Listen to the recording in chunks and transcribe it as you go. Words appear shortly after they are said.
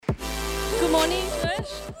Good morning, church.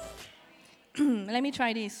 Let me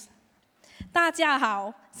try this. 大家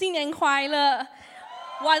好，新年快乐，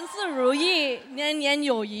万事如意，年年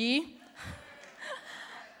有余。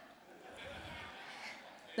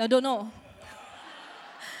I don't know.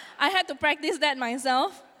 I had to practice that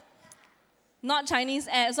myself. Not Chinese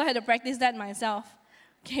ad, so I had to practice that myself.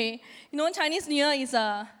 Okay, you know, Chinese New Year is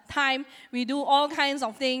a time we do all kinds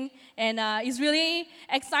of things, and it's really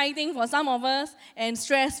exciting for some of us and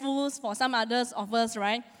stressful for some others of us,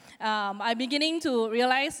 right? I'm beginning to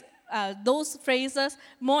realize those phrases,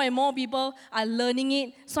 more and more people are learning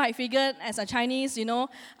it. So I figured as a Chinese, you know,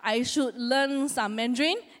 I should learn some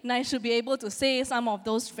Mandarin and I should be able to say some of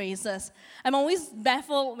those phrases. I'm always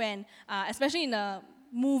baffled when, especially in a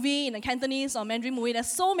movie, in a Cantonese or Mandarin movie,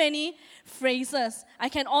 there's so many phrases. I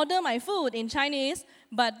can order my food in Chinese,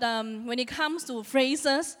 but when it comes to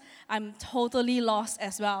phrases, I'm totally lost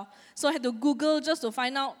as well. So I had to Google just to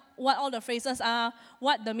find out what all the phrases are,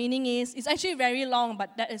 what the meaning is. It's actually very long,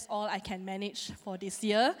 but that is all I can manage for this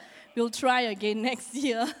year. We'll try again next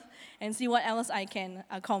year and see what else I can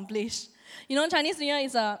accomplish. You know, Chinese New Year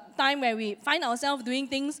is a time where we find ourselves doing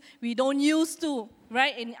things we don't used to,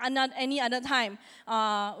 right? In any other time.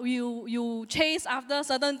 You chase after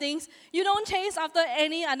certain things. You don't chase after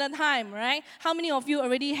any other time, right? How many of you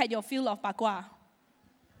already had your fill of bakwa?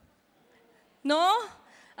 No?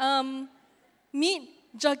 Meat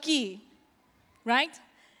jerky, right?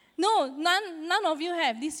 No, none of you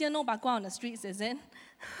have. This year no bakwa on the streets, is it?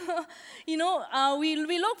 You know, we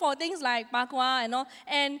look for things like bakwa and all,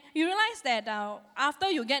 and you realize that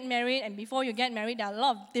after you get married and before you get married, there are a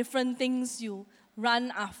lot of different things you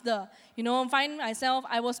run after. You know,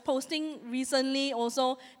 I was posting recently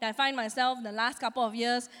also that I find myself in the last couple of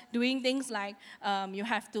years doing things like you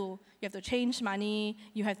have to change money,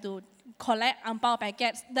 you have to collect ang pao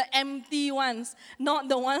packets, the empty ones, not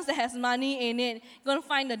the ones that has money in it. You're going to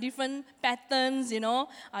find the different patterns, you know.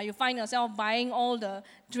 You find yourself buying all the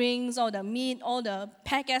drinks, all the meat, all the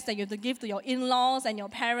packets that you have to give to your in-laws and your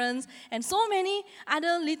parents, and so many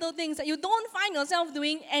other little things that you don't find yourself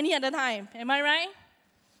doing any other time. Am I right?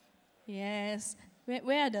 Yes.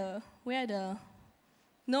 Where are the...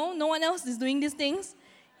 No one else is doing these things?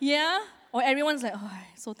 Yeah? Or everyone's like, oh,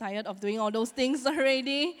 I'm so tired of doing all those things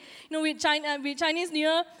already. You know, with Chinese New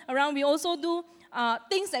Year around, we also do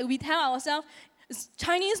things that we tell ourselves, it's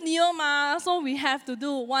Chinese New Year ma, so we have to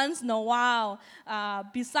do once in a while.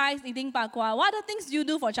 Besides eating bakwa, what other things do you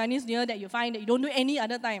do for Chinese New Year that you find that you don't do any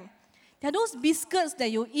other time? There are those biscuits that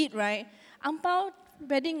you eat, right? Ang pao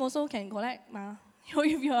wedding also can collect ma.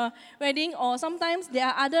 If you're wedding, or sometimes there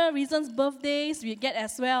are other reasons, birthdays we get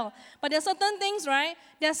as well. But there are certain things, right?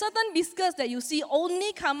 There are certain biscuits that you see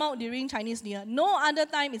only come out during Chinese New Year. No other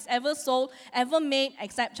time it's ever sold, ever made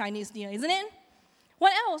except Chinese New Year, isn't it?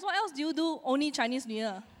 What else? What else do you do only Chinese New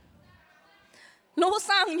Year? Lo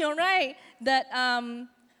sang, you're right. That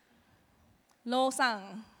lo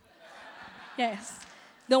sang. Yes.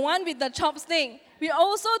 The one with the chopstick. We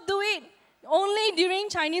also do it only during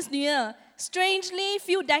Chinese New Year. Strangely, a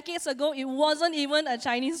few decades ago, it wasn't even a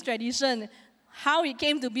Chinese tradition. How it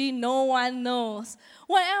came to be, no one knows.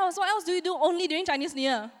 What else? What else do you do only during Chinese New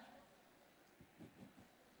Year?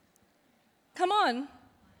 Come on.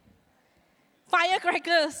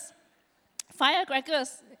 Firecrackers.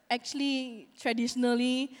 Firecrackers, actually,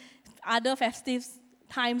 traditionally, other festive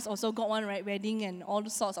times also got one, right? Wedding and all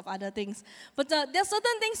sorts of other things. But there are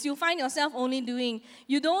certain things you find yourself only doing.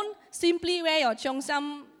 You don't simply wear your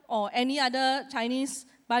cheongsam or any other Chinese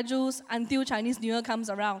bajus until Chinese New Year comes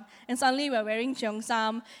around. And suddenly we're wearing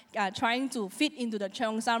cheongsam, trying to fit into the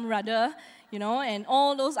cheongsam rudder, you know, and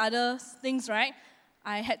all those other things, right?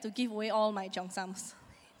 I had to give away all my cheongsams.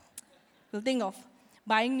 We'll think of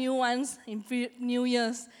buying new ones in New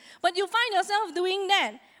Year's. But you find yourself doing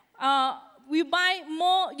that.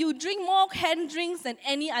 You drink more canned drinks than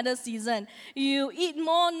any other season. You eat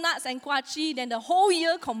more nuts and kwachi than the whole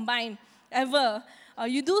year combined ever.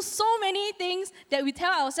 You do so many things that we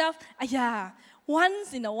tell ourselves,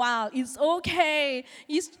 once in a while, it's okay.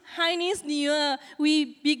 It's Chinese New Year.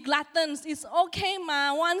 We be gluttons. It's okay,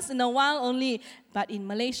 ma, once in a while only. But in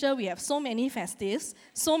Malaysia, we have so many festives,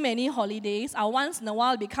 so many holidays. Our once in a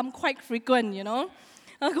while become quite frequent, you know.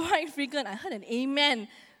 Quite frequent. I heard an amen.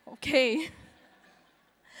 Okay.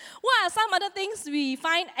 What are some other things we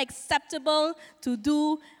find acceptable to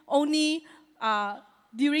do only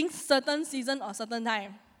during certain season or certain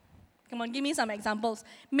time? Come on, give me some examples.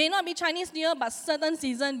 May not be Chinese New Year, but certain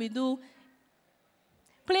season we do.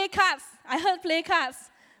 Play cards. I heard play cards.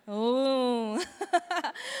 Oh.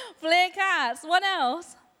 Play cards. What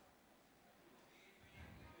else?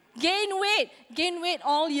 Gain weight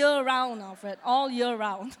all year round, Alfred, all year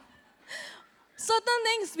round. Certain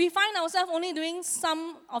things we find ourselves only doing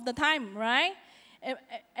some of the time, right?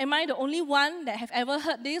 Am I the only one that have ever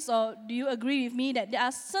heard this, or do you agree with me that there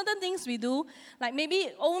are certain things we do, like maybe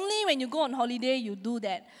only when you go on holiday you do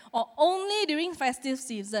that, or only during festive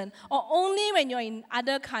season, or only when you're in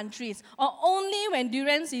other countries, or only when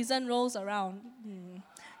durian season rolls around?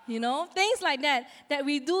 You know, things like that, that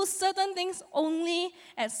we do certain things only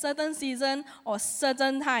at certain season or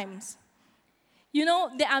certain times. You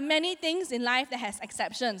know, there are many things in life that has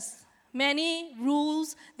exceptions. Many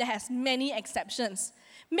rules that has many exceptions.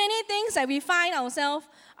 Many things that we find ourselves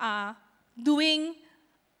doing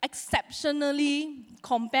exceptionally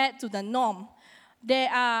compared to the norm. There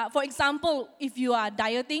are, for example, if you are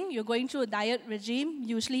dieting, you're going through a diet regime,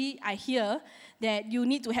 usually I hear that you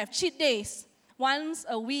need to have cheat days. Once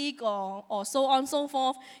a week or so on and so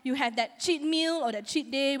forth, you have that cheat meal or that cheat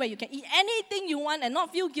day where you can eat anything you want and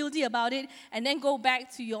not feel guilty about it, and then go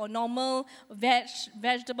back to your normal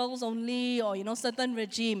vegetables only, or certain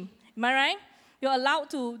regime. Am I right? You're allowed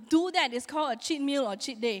to do that. It's called a cheat meal or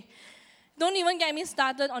cheat day. Don't even get me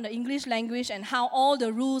started on the English language and how all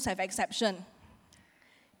the rules have exception.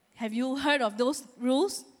 Have you heard of those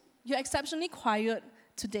rules? You're exceptionally quiet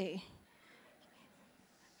today.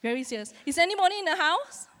 Very serious. Is anybody in the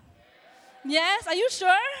house? Yes? Are you sure?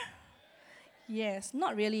 Yes,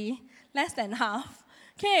 not really. Less than half.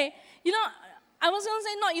 Okay, I was going to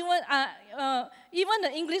say not even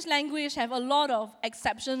the English language have a lot of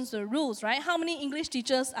exceptions to rules, right? How many English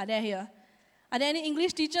teachers are there here? Are there any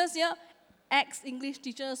English teachers here? Ex-English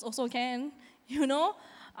teachers also can.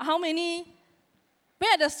 How many?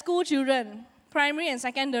 Where are the school children? Primary and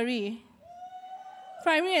secondary.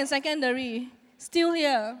 Primary and secondary. Still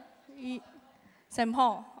here. St.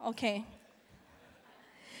 Paul. Okay.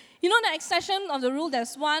 The exception of the rule,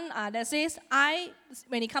 there's one that says I,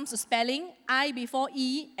 when it comes to spelling, I before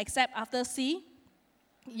E, except after C.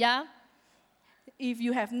 Yeah. If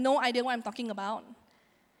you have no idea what I'm talking about,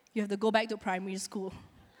 you have to go back to primary school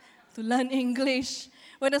to learn English.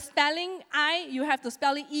 When the spelling I, you have to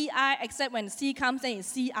spell it E-I, except when C comes, then it's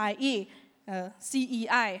C-I-E.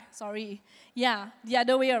 C-E-I, sorry. Yeah, the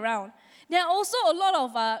other way around. There are also a lot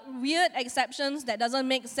of weird exceptions that doesn't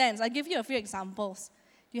make sense. I'll give you a few examples.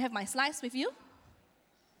 Do you have my slides with you?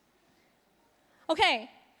 Okay,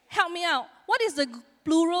 help me out. What is the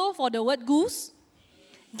plural for the word goose?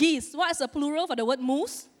 Geese. What is the plural for the word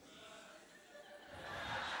moose?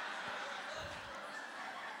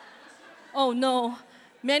 Oh no,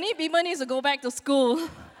 many people need to go back to school.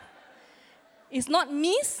 It's not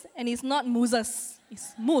meese and it's not mooses.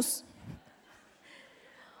 It's moose.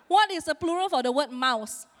 What is the plural for the word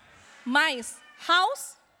mouse? Mice.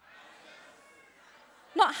 House?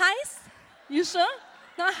 Not heist? You sure?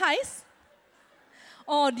 Not heist?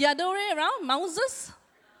 Or the other way around? Mouses?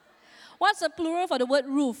 What's the plural for the word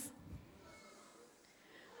roof?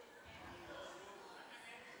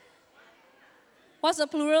 What's the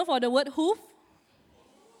plural for the word hoof?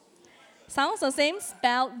 Sounds the same,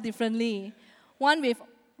 spelled differently. One with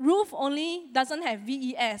roof only doesn't have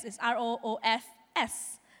V-E-S, it's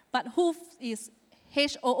R-O-O-F-S. But hoof is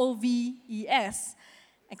H-O-O-V-E-S.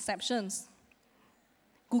 Exceptions.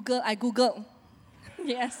 I Googled.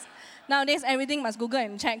 Yes. Nowadays, everything must Google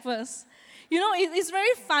and check first. It's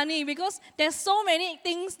very funny because there's so many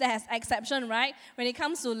things that has exception, right? When it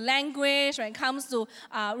comes to language, when it comes to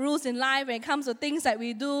rules in life, when it comes to things that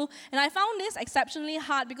we do. And I found this exceptionally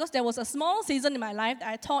hard because there was a small season in my life that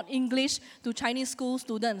I taught English to Chinese school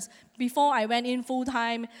students before I went in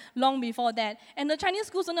full-time, long before that. And the Chinese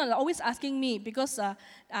school students are always asking me because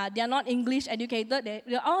they are not English educated.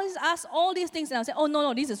 They always ask all these things and I'll say, oh,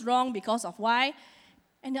 no, this is wrong because of why?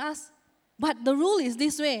 And they ask, but the rule is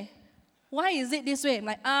this way. Why is it this way? I'm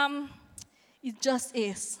like, it just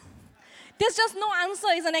is. There's just no answer.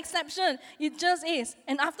 It's an exception. It just is.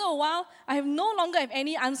 And after a while, I no longer have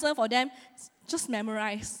any answer for them. Just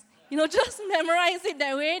memorize. Just memorize it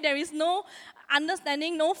that way. There is no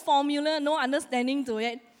understanding, no formula, no understanding to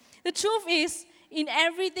it. The truth is, in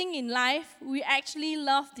everything in life, we actually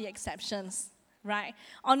love the exceptions. Right?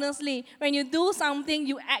 Honestly, when you do something,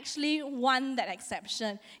 you actually want that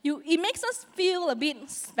exception. It makes us feel a bit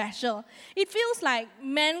special. It feels like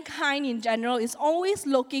mankind in general is always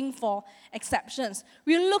looking for exceptions.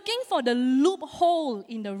 We're looking for the loophole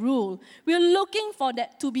in the rule. We're looking for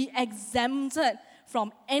that to be exempted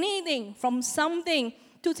from anything, from something,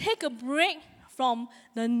 to take a break from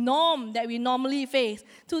the norm that we normally face,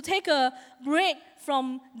 to take a break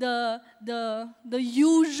from the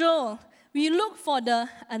usual. We look for the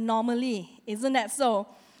anomaly, isn't that so?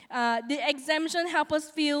 the exemption helps us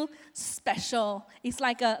feel special. It's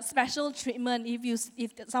like a special treatment.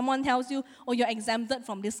 If someone tells you, oh, you're exempted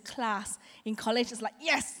from this class in college, it's like,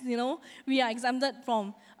 yes, we are exempted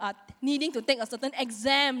from needing to take a certain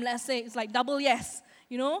exam, let's say. It's like double yes,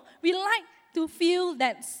 We like to feel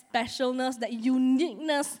that specialness, that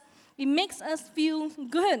uniqueness. It makes us feel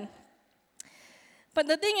good. But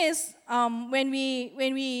the thing is, when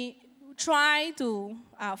we try to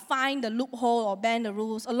find the loophole or bend the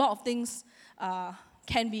rules, a lot of things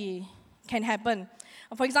can happen.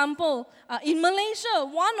 For example, in Malaysia,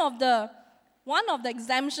 one of the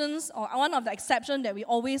exemptions or one of the exceptions that we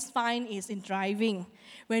always find is in driving.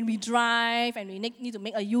 When we drive and we need to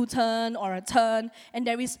make a U-turn or a turn, and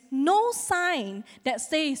there is no sign that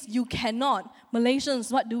says you cannot,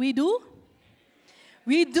 Malaysians, what do? We do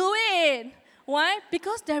it. Why?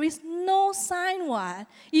 Because there is no sign, what?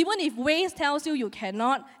 Even if Waze tells you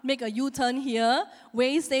cannot make a U-turn here,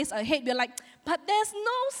 Waze says ahead, we're like, but there's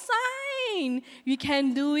no sign. We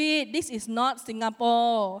can do it. This is not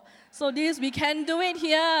Singapore. So we can do it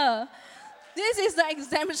here. This is the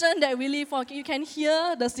exemption that we live for. You can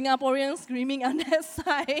hear the Singaporeans screaming on that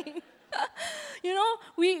side.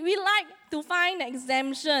 We like to find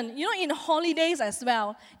exemption. In holidays as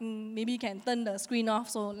well. Maybe you can turn the screen off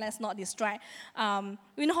so let's not distract.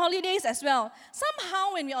 In holidays as well.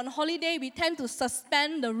 Somehow when we're on holiday, we tend to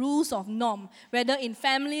suspend the rules of norm, whether in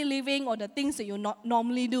family living or the things that you not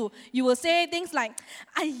normally do. You will say things like,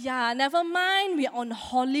 "Aiya, never mind, we're on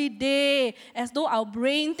holiday," as though our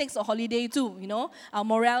brain takes a holiday too, Our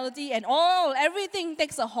morality and everything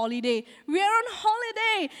takes a holiday. We're on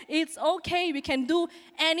holiday. It's okay. We can do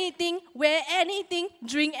anything, wear anything,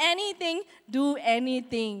 drink anything, do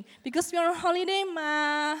anything. Because we're on holiday,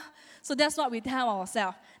 ma. So that's what we tell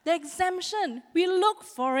ourselves. The exemption, we look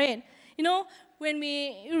for it. When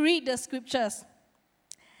we read the scriptures,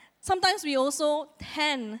 sometimes we also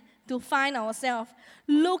tend to find ourselves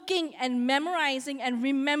looking and memorizing and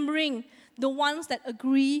remembering the ones that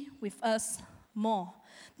agree with us more.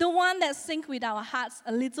 The one that sync with our hearts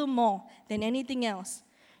a little more than anything else.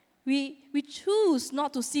 We choose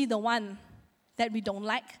not to see the one that we don't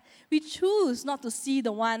like. We choose not to see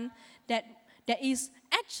the one that is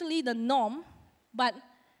actually the norm, but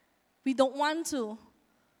we don't want to.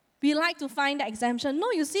 We like to find the exemption.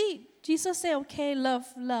 No, you see, Jesus said, okay, love,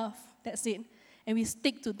 that's it. And we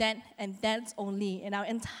stick to that, and that's only. And our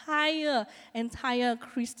entire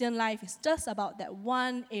Christian life is just about that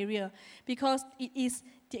one area, because it is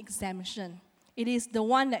the exemption. It is the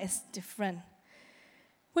one that is different.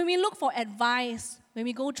 When we look for advice, when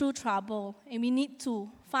we go through trouble, and we need to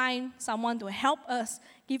find someone to help us,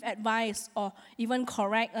 give advice, or even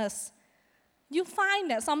correct us, you find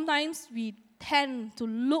that sometimes we tend to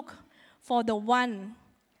look for the one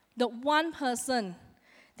person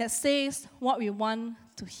that says what we want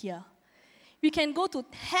to hear. We can go to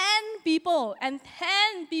 10 people, and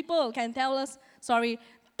 10 people can tell us, 10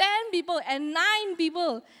 people and 9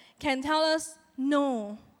 people can tell us,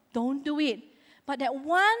 no, don't do it. But that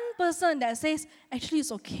one person that says, actually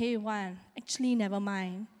it's okay one, actually never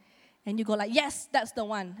mind. And you go like, yes, that's the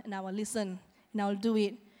one, and I will listen, and I will do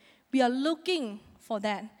it. We are looking for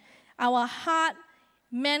that. Our heart,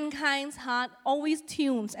 mankind's heart, always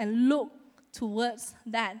tunes and look towards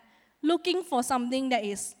that, looking for something that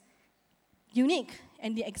is unique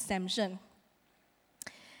and the exemption.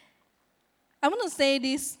 I want to say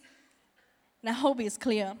this, and I hope it's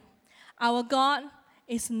clear. Our God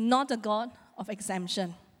is not a God of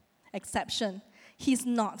exception. He's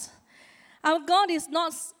not. Our God is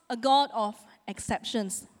not a God of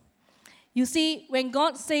exceptions. You see, when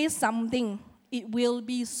God says something, it will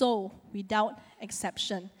be so without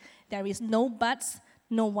exception. There is no buts,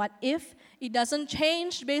 no what if. It doesn't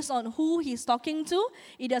change based on who he's talking to.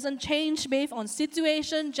 It doesn't change based on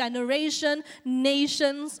situation, generation,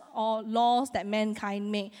 nations, or laws that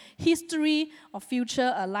mankind make. History or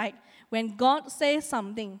future alike. When God says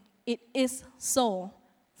something, it is so,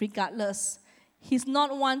 regardless. He's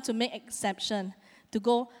not one to make exception, to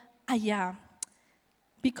go,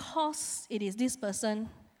 because it is this person,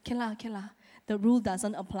 okay lah, the rule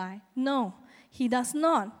doesn't apply. No, he does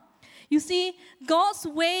not. You see, God's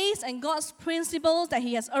ways and God's principles that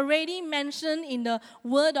he has already mentioned in the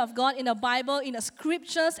Word of God, in the Bible, in the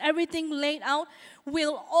Scriptures, everything laid out,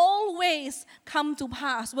 will always come to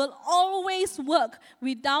pass, will always work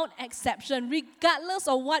without exception, regardless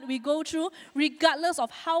of what we go through, regardless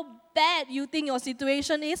of how bad you think your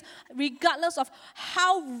situation is, regardless of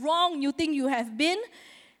how wrong you think you have been.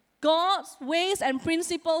 God's ways and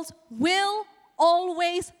principles will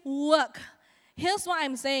always work. Here's what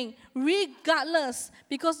I'm saying. Regardless,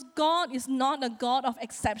 because God is not a God of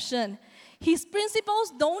exception. His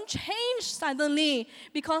principles don't change suddenly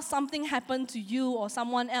because something happened to you or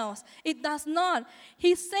someone else. It does not.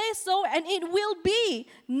 He says so and it will be.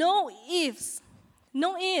 No ifs.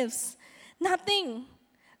 No ifs. Nothing.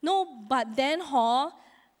 No but then,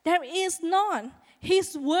 there is none.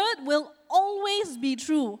 His word will always be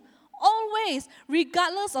true. Always,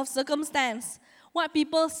 regardless of circumstance. What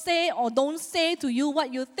people say or don't say to you,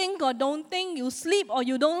 what you think or don't think, you sleep or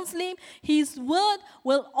you don't sleep, His word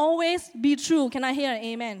will always be true. Can I hear an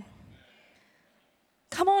amen?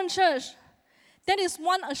 Come on, church. That is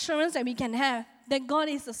one assurance that we can have, that God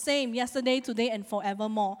is the same yesterday, today, and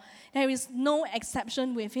forevermore. There is no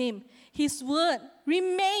exception with Him. His word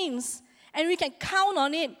remains, and we can count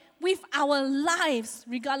on it with our lives,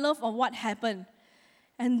 regardless of what happened.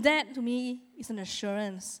 And that, to me, is an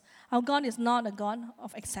assurance. Our God is not a God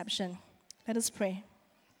of exception. Let us pray.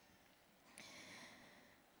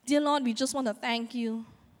 Dear Lord, we just want to thank You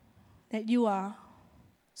that You are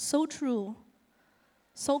so true,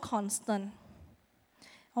 so constant,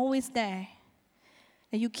 always there,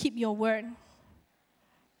 that You keep Your word,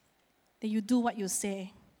 that You do what You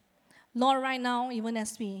say. Lord, right now, even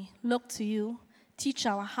as we look to You, teach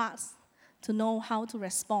our hearts to know how to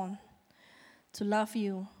respond, to love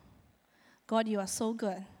You. God, You are so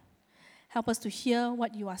good. Help us to hear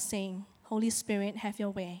what You are saying. Holy Spirit, have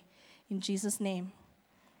Your way. In Jesus' name,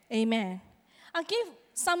 amen. I'll give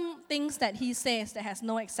some things that He says that has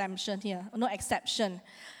no exception here, no exception.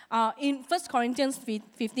 In 1 Corinthians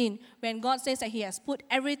 15, when God says that He has put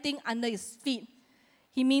everything under His feet,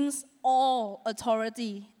 He means all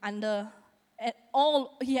authority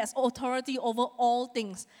He has authority over all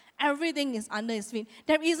things. Everything is under His feet.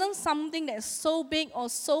 There isn't something that is so big or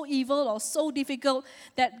so evil or so difficult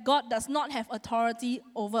that God does not have authority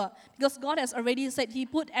over. Because God has already said He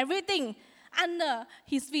put everything under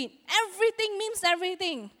His feet. Everything means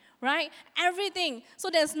everything, right? Everything.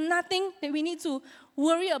 So there's nothing that we need to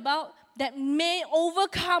worry about that may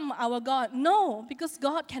overcome our God. No, because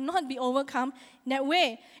God cannot be overcome in that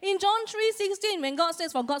way. In John 3:16, when God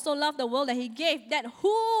says, "For God so loved the world that He gave, that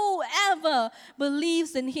whoever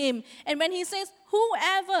believes in Him." And when He says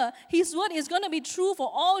whoever, His word is going to be true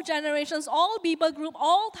for all generations, all people group,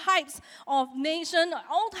 all types of nation,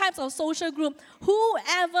 all types of social group.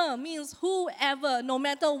 Whoever means whoever, no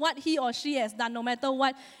matter what he or she has done, no matter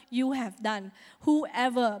what you have done.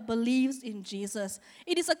 Whoever believes in Jesus.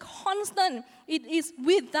 It is a constant. It is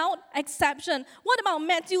without exception. What about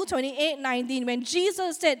Matthew 28:19, when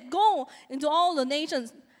Jesus said, "Go into all the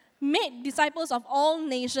nations, make disciples of all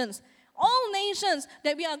nations." All nations,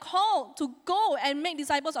 that we are called to go and make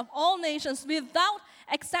disciples of all nations without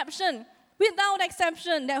exception. Without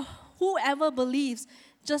exception, that whoever believes,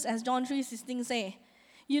 just as John 3:16 say.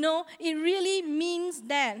 It really means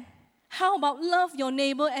that. How about love your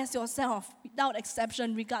neighbor as yourself without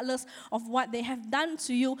exception, regardless of what they have done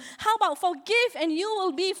to you? How about forgive and you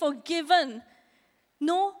will be forgiven?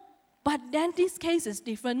 No, but then this case is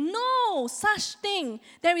different. No such thing.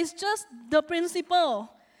 There is just the principle.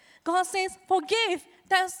 God says, forgive,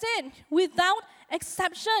 that's it, without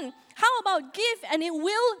exception. How about give and it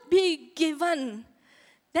will be given?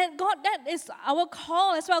 That is our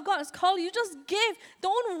call as well. God has called you. Just give.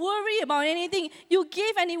 Don't worry about anything. You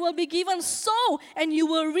give and it will be given. Sow and you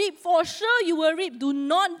will reap. For sure you will reap. Do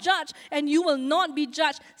not judge and you will not be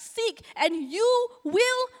judged. Seek and you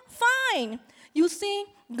will find. You see,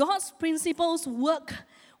 God's principles work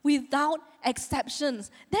without exceptions.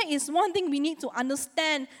 That is one thing we need to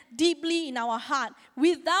understand deeply in our heart.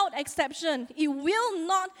 Without exception, it will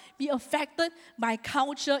not be affected by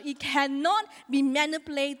culture. It cannot be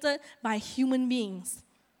manipulated by human beings.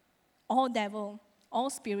 Or devil, or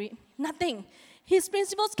spirit, nothing. His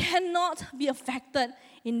principles cannot be affected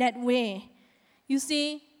in that way. You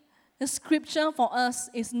see, the scripture for us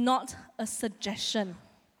is not a suggestion.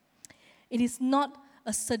 It is not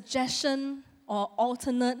a suggestion or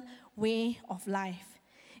alternate way of life.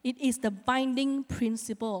 It is the binding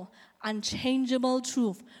principle, unchangeable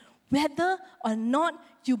truth. Whether or not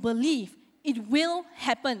you believe, it will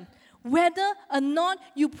happen. Whether or not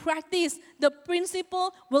you practice, the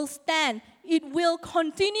principle will stand. It will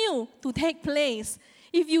continue to take place.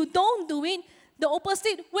 If you don't do it, the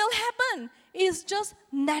opposite will happen. It's just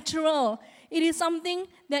natural. It is something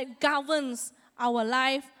that governs our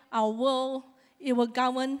life, our world. It will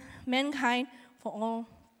govern mankind for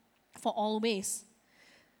always.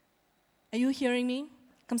 Are you hearing me?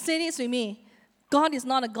 Come say this with me. God is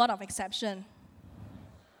not a God of exception.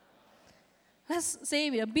 Let's say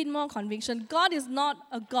with a bit more conviction. God is not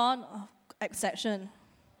a God of exception.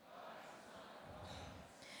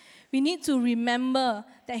 We need to remember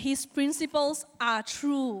that His principles are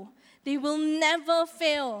true. They will never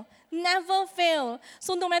fail. Never fail.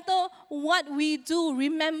 So no matter what we do,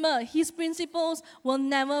 remember, His principles will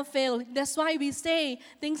never fail. That's why we say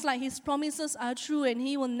things like His promises are true and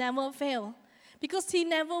He will never fail. Because He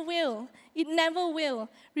never will. It never will.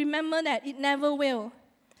 Remember that, it never will.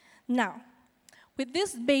 Now, with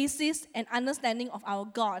this basis and understanding of our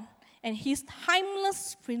God and His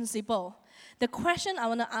timeless principle, the question I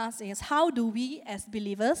want to ask is, how do we as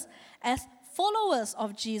believers, as followers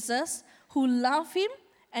of Jesus who love Him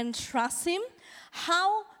and trust Him,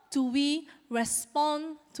 how do we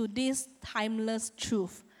respond to this timeless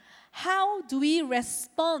truth? How do we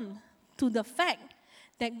respond to the fact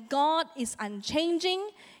that God is unchanging,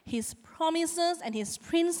 His promises and His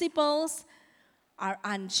principles are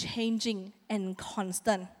unchanging and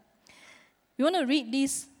constant? We want to read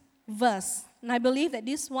this verse, and I believe that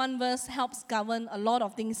this one verse helps govern a lot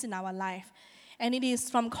of things in our life. And it is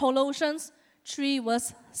from Colossians 3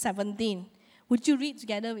 verse 17. Would you read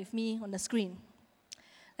together with me on the screen?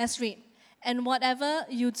 Let's read. And whatever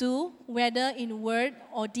you do, whether in word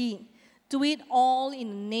or deed, do it all in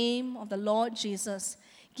the name of the Lord Jesus,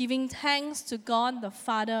 giving thanks to God the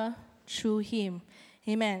Father through Him.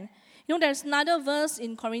 Amen. You know, there's another verse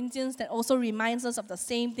in Corinthians that also reminds us of the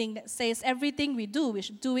same thing, that says everything we do, we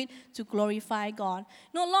should do it to glorify God.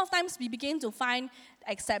 You know, a lot of times we begin to find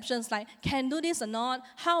exceptions like, can do this or not?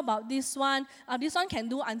 How about this one? This one can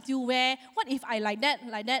do until where? What if I like that,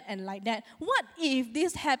 and like that? What if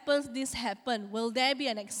this happens, this happens? Will there be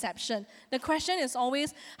an exception? The question is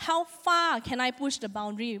always, how far can I push the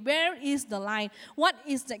boundary? Where is the line? What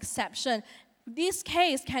is the exception? This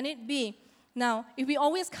case, can it be? Now, if we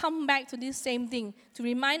always come back to this same thing, to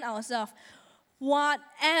remind ourselves,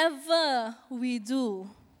 whatever we do,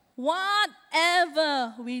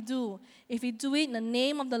 if we do it in the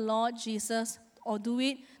name of the Lord Jesus or do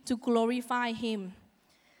it to glorify Him,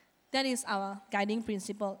 that is our guiding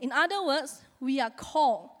principle. In other words, we are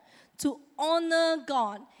called to honor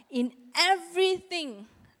God in everything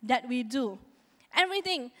that we do.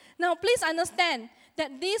 Everything. Now, please understand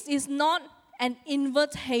that this is not an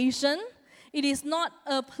invitation. It is not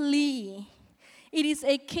a plea. It is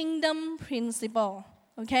a kingdom principle,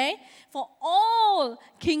 okay? For all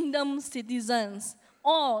kingdom citizens,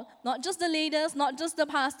 all, not just the leaders, not just the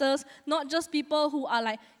pastors, not just people who are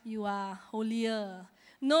like, you are holier.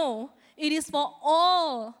 No, it is for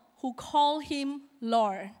all who call Him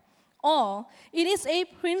Lord. All. It is a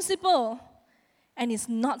principle, and it's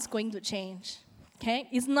not going to change, okay?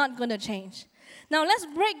 It's not going to change. Now, let's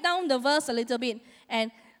break down the verse a little bit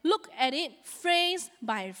and look at it phrase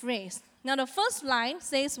by phrase. Now, the first line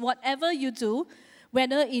says, whatever you do,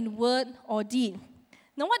 whether in word or deed.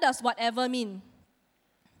 Now, what does whatever mean?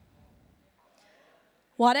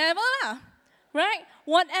 Whatever lah, right?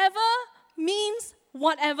 Whatever means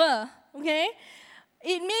whatever, okay?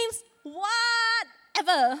 It means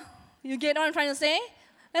whatever. You get what I'm trying to say?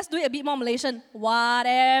 Let's do it a bit more Malaysian.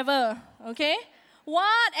 Whatever, okay?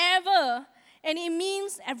 Whatever. And it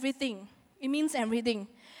means everything. It means everything.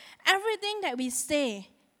 Everything that we say,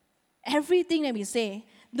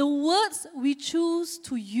 the words we choose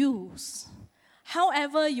to use,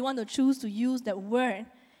 however you want to choose to use that word,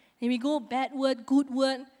 and we go bad word, good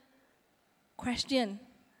word, question,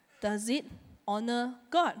 does it honor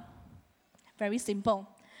God? Very simple.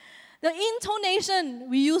 The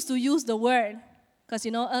intonation we use to use the word, because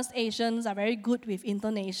you know us Asians are very good with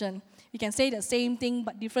intonation. We can say the same thing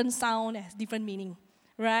but different sound has different meaning.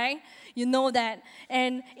 Right? You know that.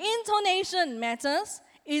 And intonation matters.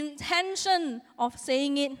 Intention of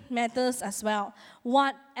saying it matters as well.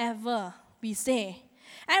 Whatever we say.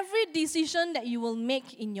 Every decision that you will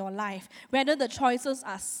make in your life, whether the choices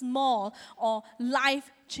are small or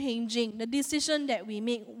life-changing, the decision that we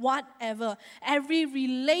make, whatever, every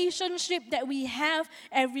relationship that we have,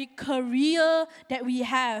 every career that we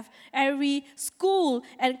have, every school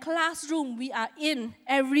and classroom we are in,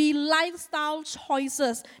 every lifestyle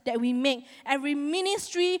choices that we make, every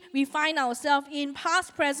ministry we find ourselves in,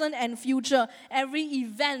 past, present, and future, every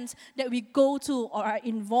event that we go to or are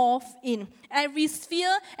involved in, every sphere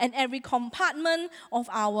and every compartment of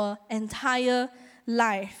our entire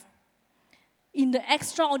life. In the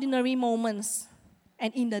extraordinary moments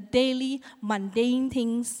and in the daily mundane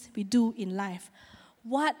things we do in life,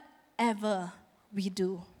 whatever we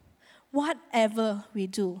do,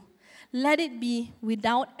 let it be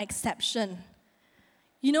without exception.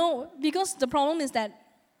 You know, because the problem is that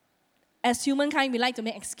as humankind, we like to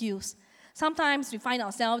make excuse. Sometimes we find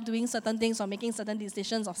ourselves doing certain things or making certain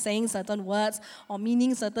decisions or saying certain words or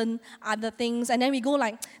meaning certain other things. And then we go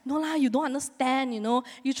like, no lah, you don't understand,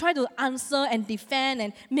 You try to answer and defend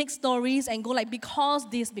and make stories and go like, because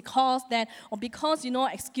this, because that, or because,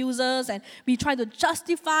 excuses. And we try to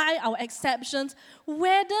justify our exceptions.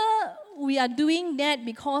 Whether we are doing that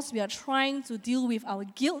because we are trying to deal with our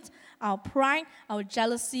guilt, our pride, our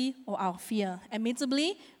jealousy, or our fear.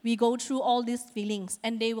 Admittedly, we go through all these feelings,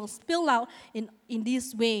 and they will spill out in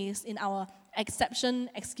these ways in our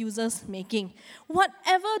excuses making.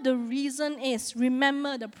 Whatever the reason is,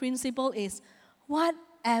 remember the principle is,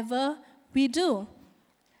 whatever we do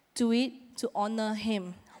it to honor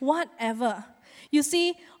Him. Whatever. You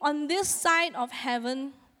see, on this side of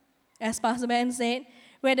heaven, as Pastor Ben said,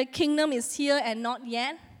 where the kingdom is here and not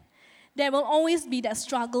yet, there will always be that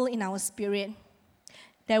struggle in our spirit.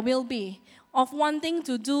 There will be of wanting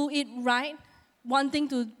to do it right, wanting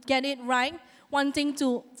to get it right, wanting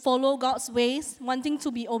to follow God's ways, wanting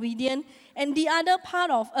to be obedient. And the other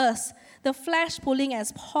part of us, the flesh pulling,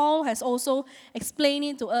 as Paul has also explained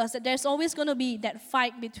it to us, that there's always going to be that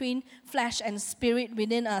fight between flesh and spirit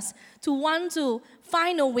within us, to want to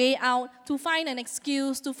find a way out, to find an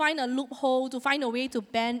excuse, to find a loophole, to find a way to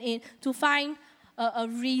bend it, to find a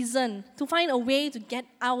reason, to find a way to get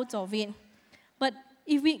out of it. But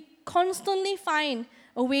if we constantly find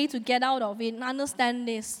a way to get out of it, understand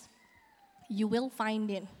this, you will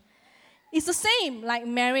find it. It's the same like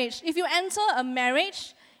marriage. If you enter a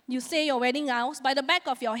marriage, you say your wedding vows, by the back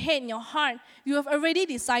of your head, in your heart, you have already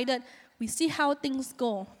decided, we see how things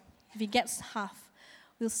go. If it gets half,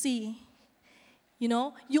 we'll see.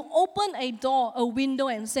 You open a door, a window,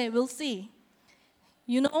 and say, we'll see.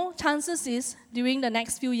 Chances is, during the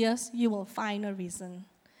next few years, you will find a reason.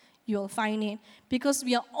 You will find it. Because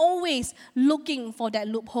we are always looking for that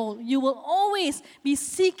loophole. You will always be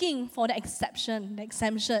seeking for the exemption.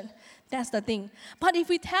 That's the thing. But if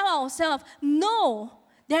we tell ourselves, no,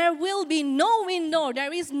 there will be no window,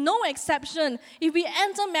 there is no exception. If we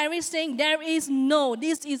enter marriage saying, there is no,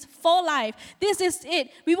 this is for life, this is it,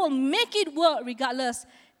 we will make it work regardless,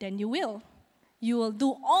 then you will. You will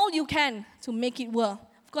do all you can to make it work.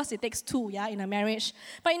 Of course, it takes two, in a marriage.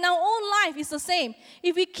 But in our own life, it's the same.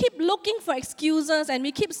 If we keep looking for excuses and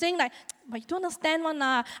we keep saying like, but you don't understand one,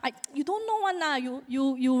 you don't know one,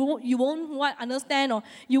 you won't understand, or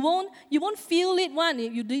you won't feel it one,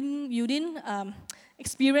 you didn't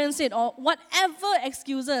experience it, or whatever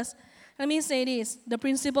excuses. Let me say this: the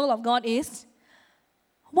principle of God is,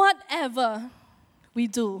 whatever we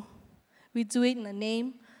do it in the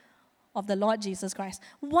name of the Lord Jesus Christ.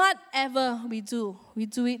 Whatever we do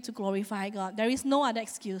it to glorify God. There is no other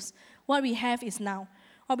excuse. What we have is now.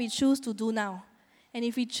 What we choose to do now. And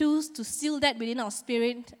if we choose to seal that within our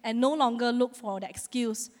spirit and no longer look for the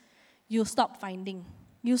excuse, you stop finding.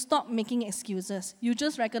 You stop making excuses. You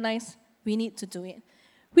just recognize we need to do it.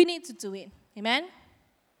 We need to do it. Amen?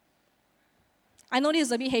 I know this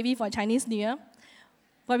is a bit heavy for Chinese New Year,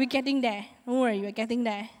 but we're getting there. Don't worry, we're getting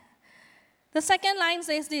there. The second line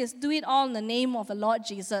says this: do it all in the name of the Lord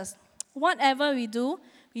Jesus. Whatever we do,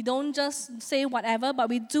 we don't just say whatever, but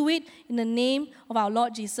we do it in the name of our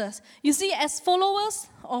Lord Jesus. You see, as followers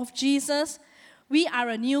of Jesus, we are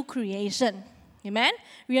a new creation. Amen?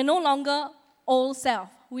 We are no longer old self.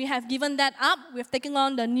 We have given that up. We've taken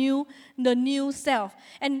on the new self.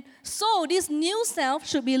 And so this new self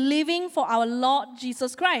should be living for our Lord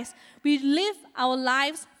Jesus Christ. We live our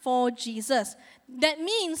lives for Jesus. That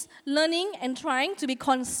means learning and trying to be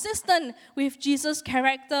consistent with Jesus'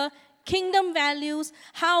 character, kingdom values,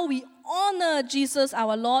 how we honor Jesus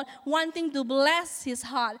our Lord, wanting to bless His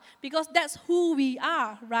heart, because that's who we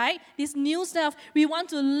are, right? This new self, we want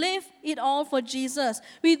to live it all for Jesus.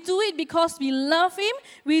 We do it because we love Him.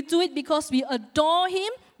 We do it because we adore Him.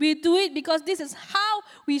 We do it because this is how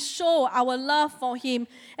we show our love for Him.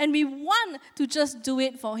 And we want to just do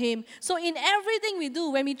it for Him. So in everything we do,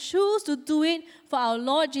 when we choose to do it for our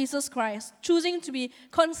Lord Jesus Christ, choosing to be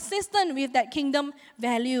consistent with that kingdom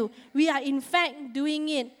value, we are in fact doing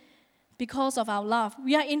it because of our love.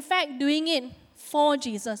 We are in fact doing it for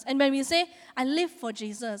Jesus. And when we say, I live for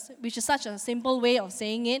Jesus, which is such a simple way of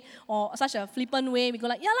saying it, or such a flippant way, we go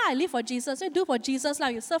like, yeah, I live for Jesus, you do for Jesus,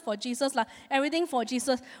 you serve for Jesus, everything for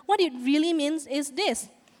Jesus. What it really means is this: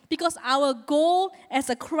 because our goal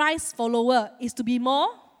as a Christ follower is to be more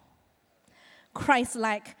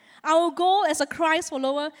Christ-like. Our goal as a Christ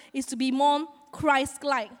follower is to be more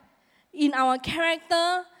Christ-like in our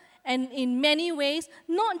character, and in many ways,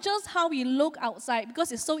 not just how we look outside,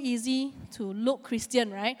 because it's so easy to look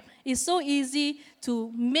Christian, right? It's so easy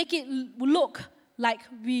to make it look like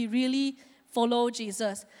we really follow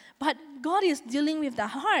Jesus. But God is dealing with the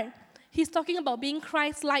heart. He's talking about being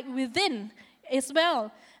Christ-like within as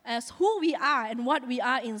well as who we are and what we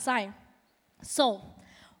are inside. So,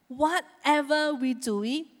 whatever we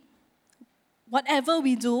do,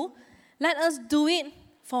 let us do it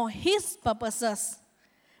for His purposes,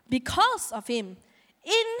 because of Him,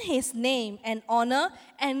 in His name and honor,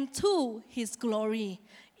 and to His glory.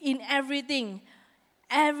 In everything,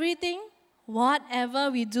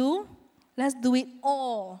 whatever we do, let's do it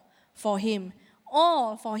all for Him.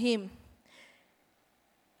 All for Him.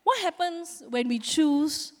 What happens when we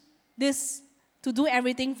choose this to do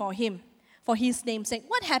everything for Him, for His name's sake?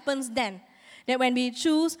 What happens then? That when we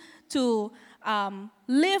choose to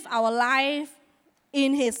live our life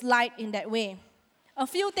in His light in that way, a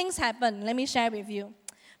few things happen. Let me share with you.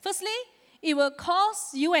 Firstly, it will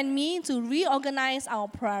cause you and me to reorganize our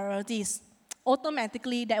priorities.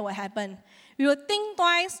 Automatically, that will happen. We will think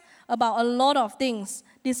twice about a lot of things,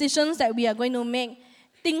 decisions that we are going to make,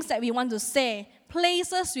 things that we want to say,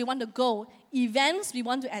 places we want to go, events we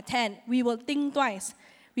want to attend. We will think twice.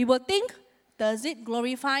 We will think, does it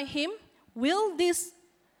glorify Him? Will this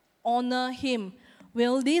honor Him?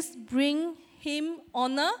 Will this bring Him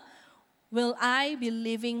honor? Will I be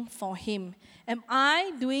living for Him? Am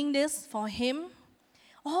I doing this for Him?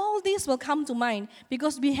 All this will come to mind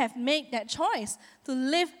because we have made that choice to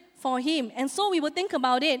live for Him. And so we will think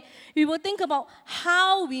about it. We will think about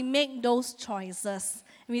how we make those choices.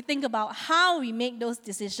 We think about how we make those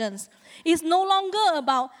decisions. It's no longer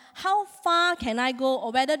about how far can I go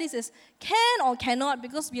or whether this is can or cannot,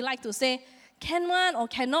 because we like to say can one or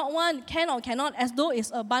cannot one, can or cannot, as though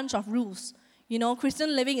it's a bunch of rules. You know,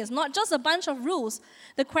 Christian living is not just a bunch of rules.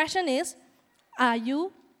 The question is, are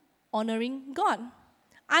you honoring God?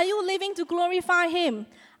 Are you living to glorify Him?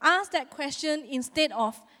 Ask that question instead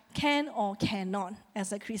of can or cannot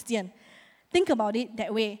as a Christian. Think about it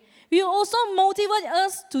that way. It will also motivate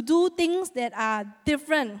us to do things that are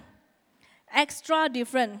different, extra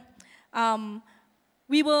different.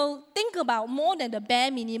 We will think about more than the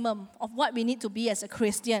bare minimum of what we need to be as a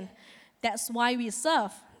Christian. That's why we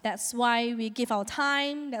serve. That's why we give our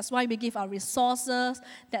time. That's why we give our resources.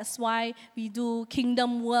 That's why we do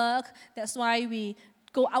kingdom work. That's why we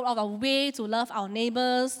go out of our way to love our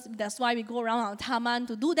neighbors. That's why we go around our taman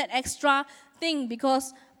to do that extra thing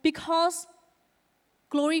because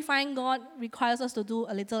glorifying God requires us to do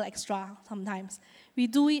a little extra sometimes. We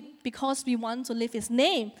do it because we want to live His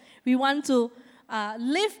name. We want to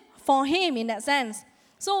live for Him in that sense.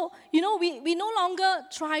 So, we no longer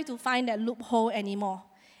try to find that loophole anymore.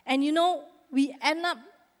 And we end up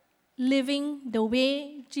living the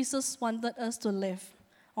way Jesus wanted us to live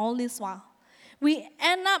all this while. We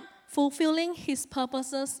end up fulfilling His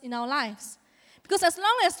purposes in our lives. Because as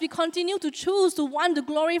long as we continue to choose to want to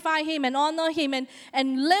glorify Him and honor Him and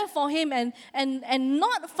live for Him and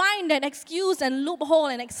not find that excuse and loophole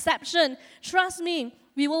and exception, trust me,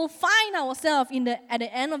 we will find ourselves at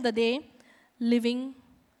the end of the day living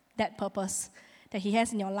that purpose that He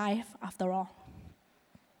has in your life after all.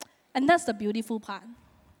 And that's the beautiful part.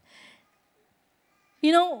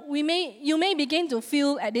 You may begin to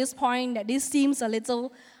feel at this point that this seems a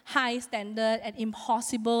little high standard and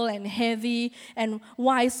impossible and heavy, and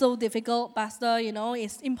why so difficult, Pastor?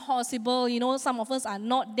 It's impossible. Some of us are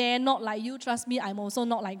not there, not like you. Trust me, I'm also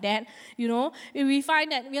not like that. We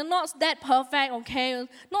find that we are not that perfect, okay?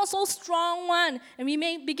 Not so strong one. And we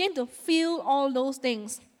may begin to feel all those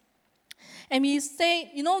things. And we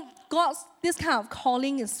say, this kind of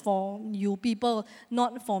calling is for you people,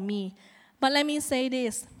 not for me. But let me say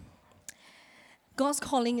this. God's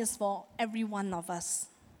calling is for every one of us.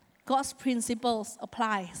 God's principles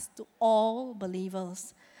applies to all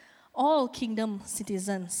believers, all kingdom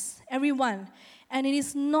citizens, everyone. And it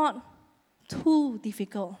is not too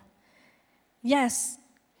difficult. Yes,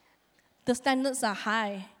 the standards are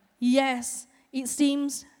high. Yes, it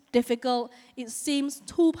seems difficult. It seems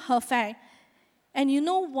too perfect. And you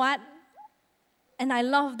know what? And I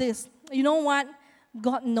love this. You know what?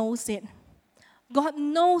 God knows it. God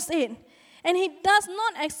knows it. And He does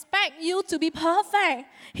not expect you to be perfect.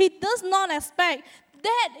 He does not expect.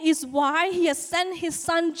 That is why He has sent His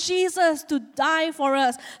Son Jesus to die for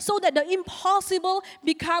us, so that the impossible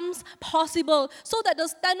becomes possible, so that the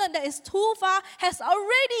standard that is too far has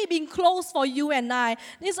already been closed for you and I.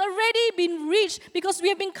 It's already been reached because we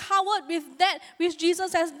have been covered with that which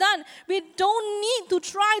Jesus has done. We don't need to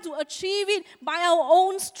try to achieve it by our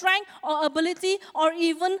own strength or ability or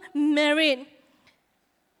even merit.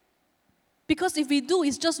 Because if we do,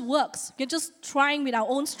 it just works. We're just trying with our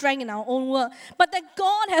own strength and our own work. But that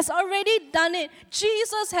God has already done it.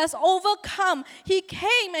 Jesus has overcome. He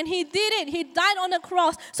came and He did it. He died on the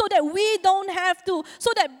cross so that we don't have to.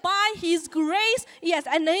 So that by His grace, He has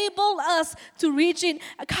enabled us to reach it.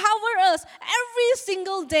 Cover us every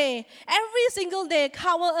single day. Every single day,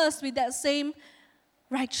 cover us with that same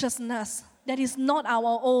righteousness that is not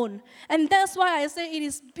our own. And that's why I say it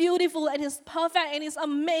is beautiful and it's perfect and it's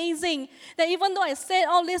amazing that even though I said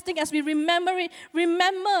all these things, as we remember it,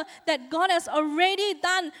 remember that God has already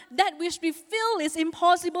done that which we feel is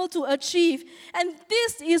impossible to achieve. And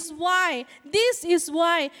this is why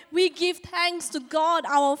we give thanks to God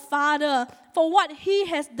our Father for what He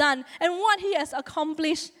has done and what He has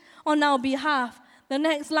accomplished on our behalf. The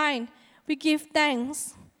next line, we give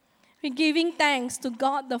thanks. We're giving thanks to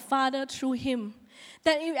God the Father through Him.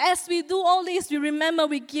 That as we do all this, we remember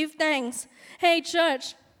we give thanks. Hey,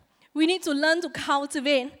 church, we need to learn to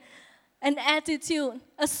cultivate an attitude,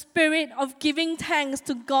 a spirit of giving thanks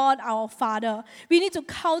to God our Father. We need to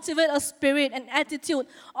cultivate a spirit, an attitude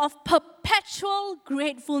of perpetual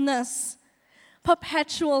gratefulness.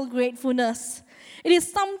 Perpetual gratefulness. It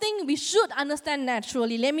is something we should understand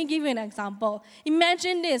naturally. Let me give you an example.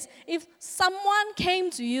 Imagine this. If someone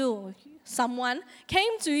came to you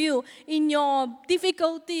in your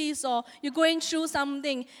difficulties or you're going through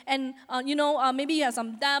something and, maybe you have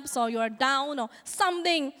some debts or you're down or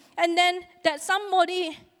something, and then that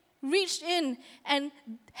somebody reached in and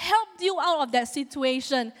helped you out of that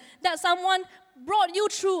situation, that someone brought you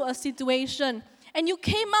through a situation and you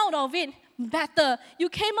came out of it better. You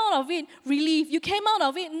came out of it relieved. You came out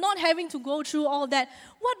of it not having to go through all that.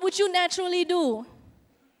 What would you naturally do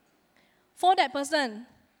for that person?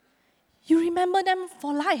 You remember them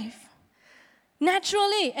for life.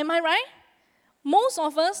 Naturally, am I right? Most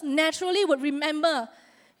of us naturally would remember.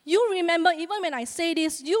 You remember, even when I say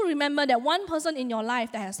this, you remember that one person in your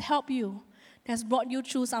life that has helped you, that has brought you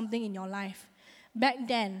through something in your life. Back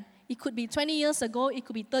then, it could be 20 years ago, it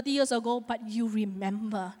could be 30 years ago, but you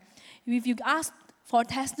remember. If you ask for a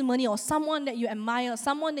testimony or someone that you admire,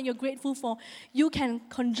 someone that you're grateful for, you can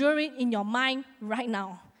conjure it in your mind right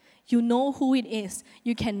now. You know who it is.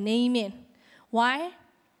 You can name it. Why?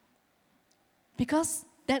 Because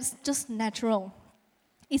that's just natural.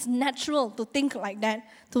 It's natural to think like that,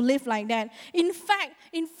 to live like that. In fact,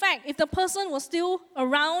 if the person was still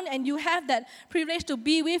around and you have that privilege to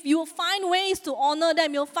be with, you'll find ways to honor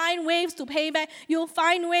them. You'll find ways to pay back. You'll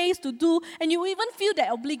find ways to do, and you even feel that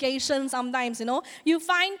obligation sometimes, You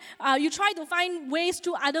try to find ways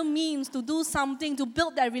through other means to do something to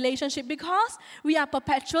build that relationship because we are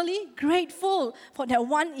perpetually grateful for that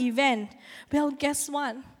one event. Well, guess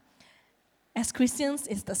what? As Christians,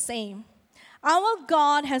 it's the same. Our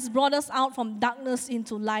God has brought us out from darkness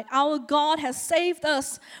into light. Our God has saved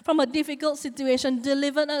us from a difficult situation,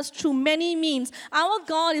 delivered us through many means. Our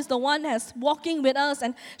God is the one that's walking with us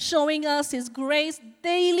and showing us His grace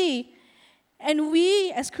daily. And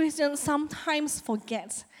we as Christians sometimes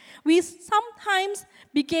forget. We sometimes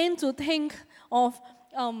begin to think of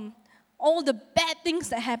all the bad things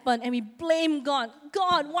that happen and we blame God.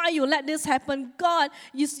 God, why you let this happen? God,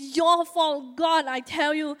 it's your fault. God, I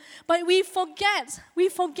tell you. But we forget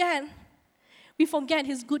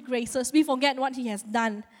His good graces. We forget what He has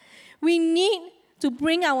done. We need to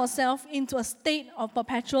bring ourselves into a state of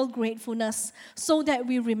perpetual gratefulness so that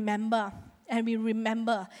we remember and we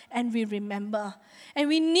remember and we remember. And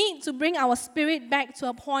we need to bring our spirit back to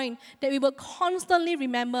a point that we will constantly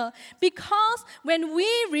remember. Because when we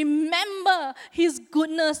remember His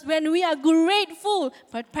goodness, when we are grateful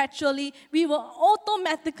perpetually, we will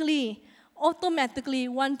automatically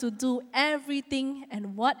want to do everything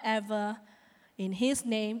and whatever in His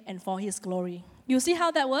name and for His glory. You see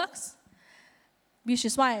how that works? Which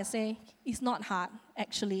is why I say it's not hard,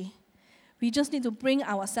 actually. We just need to bring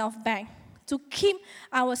ourselves back to keep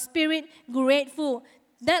our spirit grateful.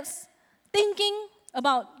 That's thinking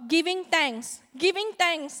about giving thanks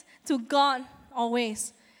to God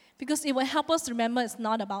always. Because it will help us remember it's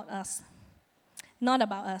not about us. Not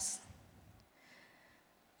about us.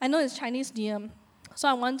 I know it's Chinese New Year, so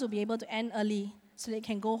I want to be able to end early so they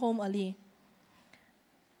can go home early.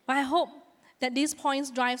 But I hope that these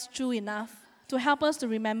points drives through enough to help us to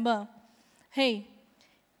remember, hey,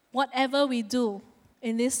 whatever we do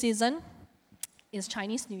in this season, is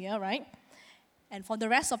Chinese New Year, right? And for the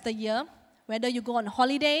rest of the year, whether you go on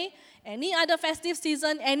holiday, any other festive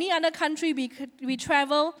season, any other country we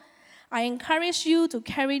travel, I encourage you to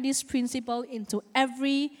carry this principle into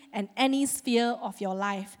every and any sphere of your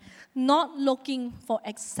life. Not looking for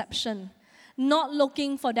exception, not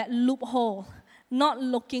looking for that loophole, not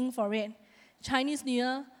looking for it. Chinese New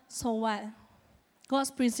Year, so what?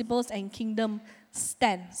 God's principles and kingdom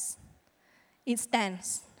stands. It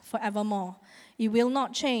stands forevermore. It will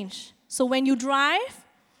not change. So when you drive,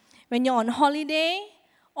 when you're on holiday,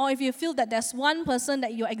 or if you feel that there's one person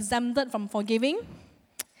that you're exempted from forgiving,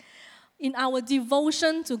 in our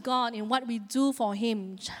devotion to God, in what we do for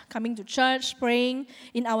Him, coming to church, praying,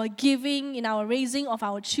 in our giving, in our raising of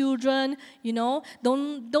our children,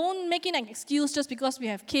 don't make it an excuse just because we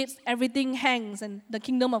have kids, everything hangs and the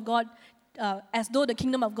kingdom of God, as though the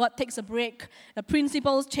kingdom of God takes a break. The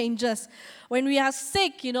principles changes. When we are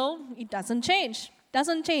sick, it doesn't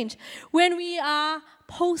change. When we are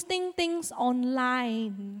posting things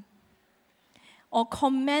online or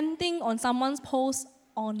commenting on someone's post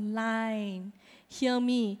online, hear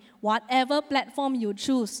me, whatever platform you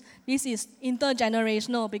choose, this is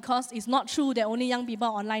intergenerational because it's not true that only young people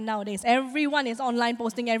are online nowadays. Everyone is online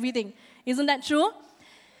posting everything. Isn't that true?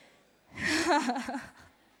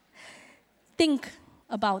 Think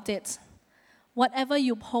about it. Whatever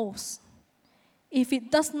you post, if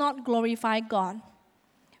it does not glorify God,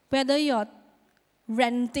 whether you're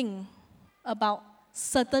ranting about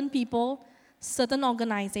certain people, certain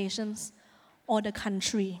organizations, or the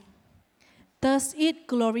country, does it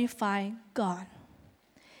glorify God?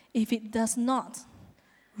 If it does not,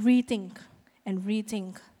 rethink and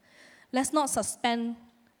rethink. Let's not suspend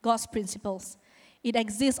God's principles. It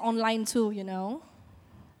exists online too,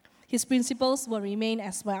 His principles will remain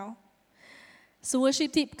as well. So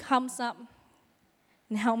worship team comes up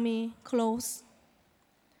and help me close.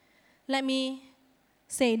 Let me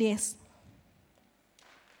say this.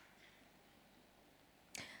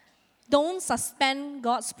 Don't suspend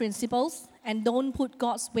God's principles and don't put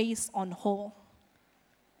God's ways on hold.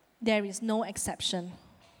 There is no exception.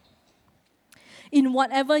 In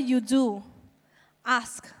whatever you do,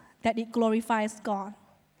 ask that it glorifies God.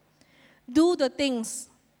 Do the things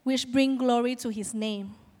which bring glory to His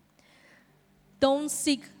name. Don't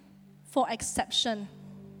seek for exception.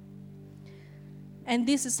 And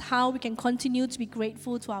this is how we can continue to be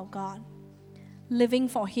grateful to our God, living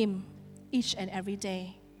for Him each and every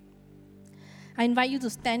day. I invite you to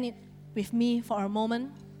stand with me for a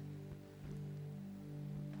moment.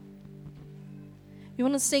 We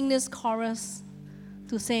want to sing this chorus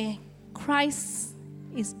to say, Christ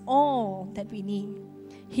is all that we need.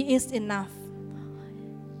 He is enough.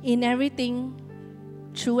 In everything,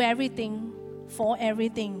 through everything, for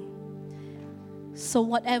everything. So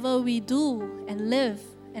whatever we do and live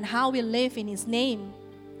and how we live in His name,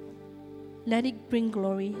 let it bring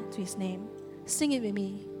glory to His name. Sing it with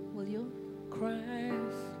me, will you?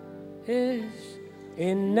 Christ is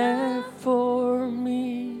enough for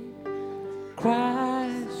me.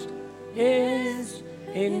 Christ is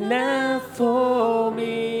enough for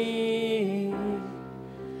me.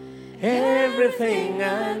 Everything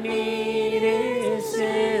I need is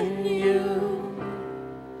in you.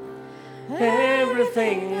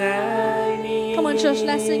 Everything I need. Come on, church,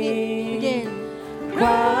 let's sing it again.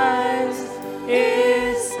 Christ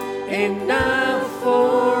is enough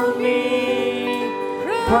for me.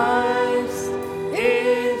 Christ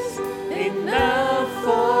is enough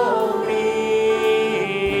for me.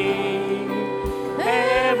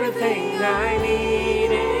 Everything I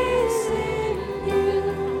need is in you.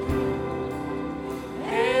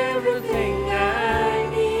 Everything I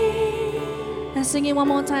need. Let's sing it one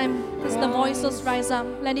more time. As the voices rise up,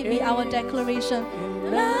 let it be our declaration.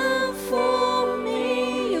 Enough for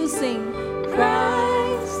me. You sing.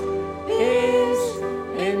 Christ is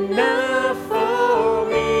enough for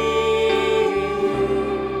me.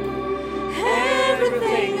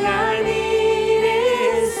 Everything I need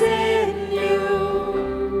is in you.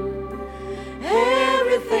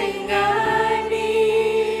 Everything I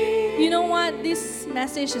need. You know what? This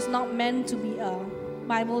message is not meant to be a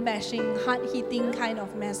Bible bashing, hard-hitting kind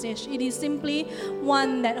of message. It is simply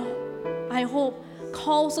one that I hope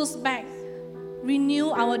calls us back, renew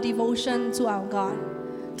our devotion to our God,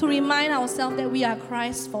 to remind ourselves that we are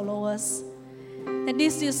Christ's followers, that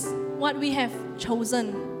this is what we have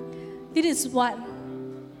chosen. This is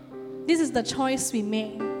the choice we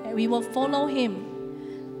make, that we will follow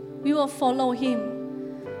Him. We will follow Him.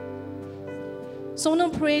 So I'm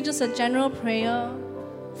going to pray just a general prayer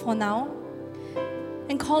for now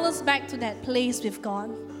and call us back to that place with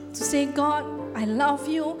God, to say, God, I love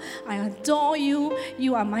you, I adore you,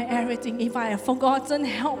 you are my everything. If I have forgotten,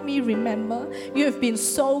 help me remember. You have been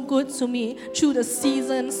so good to me through the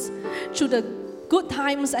seasons, through the good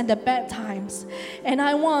times and the bad times. And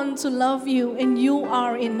I want to love you, and you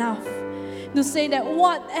are enough. To say that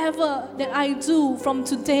whatever that I do from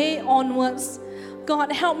today onwards, God,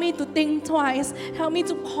 help me to think twice. Help me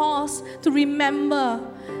to pause, to remember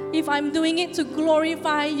if I'm doing it to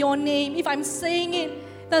glorify your name. If I'm saying it,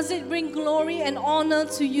 does it bring glory and honor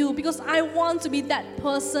to you? Because I want to be that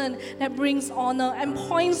person that brings honor and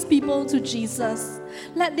points people to Jesus.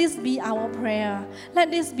 Let this be our prayer.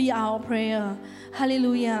 Let this be our prayer.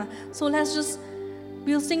 Hallelujah. So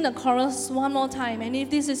we'll sing the chorus one more time. And if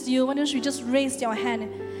this is you, why don't you just raise your hand?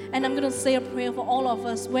 And I'm going to say a prayer for all of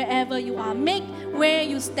us, wherever you are. Make where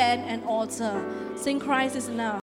you stand an altar. Sing Christ is enough.